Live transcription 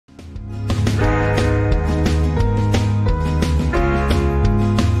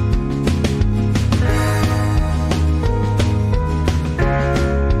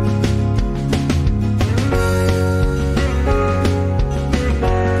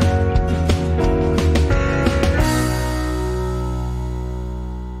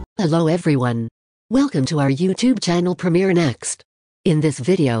Hello everyone. Welcome to our YouTube channel Premiere Next. In this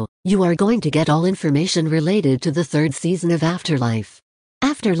video, you are going to get all information related to the third season of Afterlife.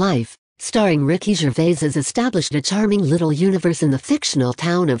 Afterlife, starring Ricky Gervais, has established a charming little universe in the fictional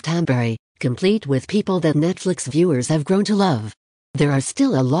town of Tambury, complete with people that Netflix viewers have grown to love. There are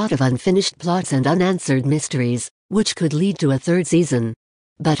still a lot of unfinished plots and unanswered mysteries, which could lead to a third season.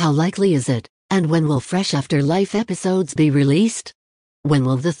 But how likely is it, and when will fresh Afterlife episodes be released? When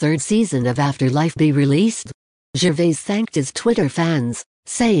will the third season of Afterlife be released? Gervais thanked his Twitter fans,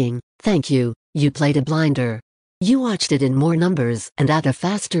 saying, "Thank you, you played a blinder. You watched it in more numbers and at a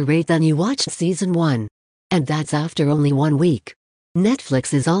faster rate than you watched season 1. And that's after only 1 week.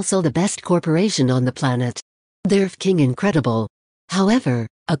 Netflix is also the best corporation on the planet. They're f***ing incredible." However,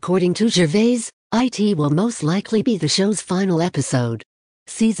 according to Gervais, it will most likely be the show's final episode.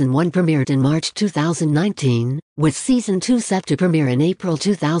 Season 1 premiered in March 2019, with Season 2 set to premiere in April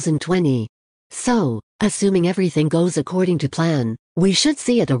 2020. So, assuming everything goes according to plan, we should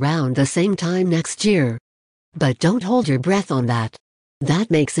see it around the same time next year. But don't hold your breath on that.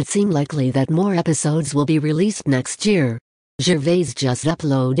 That makes it seem likely that more episodes will be released next year. Gervais just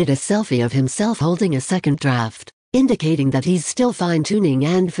uploaded a selfie of himself holding a second draft, indicating that he's still fine-tuning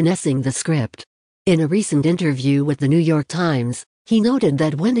and finessing the script. In a recent interview with the New York Times, he noted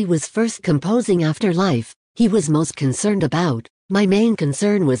that when he was first composing Afterlife, he was most concerned about, "My main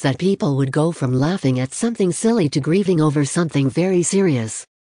concern was that people would go from laughing at something silly to grieving over something very serious."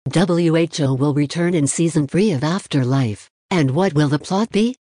 WHO will return in Season 3 of Afterlife, and what will the plot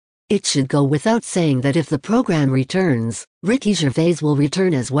be? It should go without saying that if the program returns, Ricky Gervais will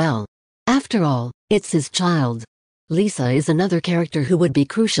return as well. After all, it's his child. Lisa is another character who would be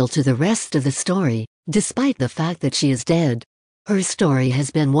crucial to the rest of the story, despite the fact that she is dead. Her story has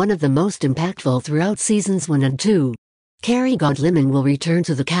been one of the most impactful throughout Seasons 1 and 2. Carrie Godliman will return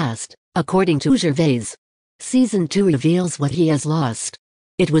to the cast, according to Gervais. Season 2 reveals what he has lost.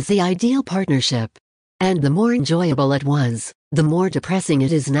 It was the ideal partnership. And the more enjoyable it was, the more depressing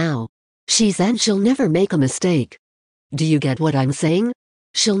it is now. She said she'll never make a mistake. Do you get what I'm saying?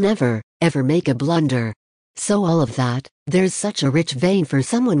 She'll never, ever make a blunder. So all of that, there's such a rich vein for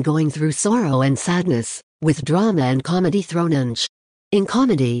someone going through sorrow and sadness, with drama and comedy thrown in. In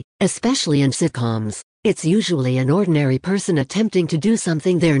comedy, especially in sitcoms, it's usually an ordinary person attempting to do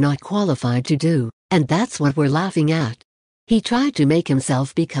something they're not qualified to do, and that's what we're laughing at. He tried to make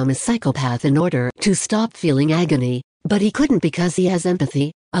himself become a psychopath in order to stop feeling agony, but he couldn't because he has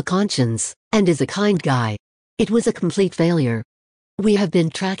empathy, a conscience, and is a kind guy. It was a complete failure. We have been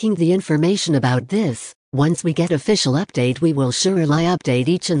tracking the information about this. Once we get official update, we will surely update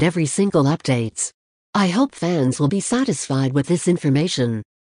each and every single updates. I hope fans will be satisfied with this information.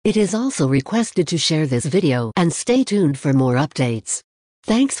 It is also requested to share this video and stay tuned for more updates.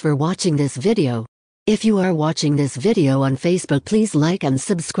 Thanks for watching this video. If you are watching this video on Facebook, please like and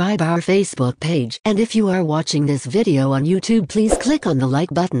subscribe our Facebook page. And if you are watching this video on YouTube, please click on the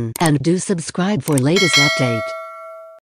like button and do subscribe for latest update.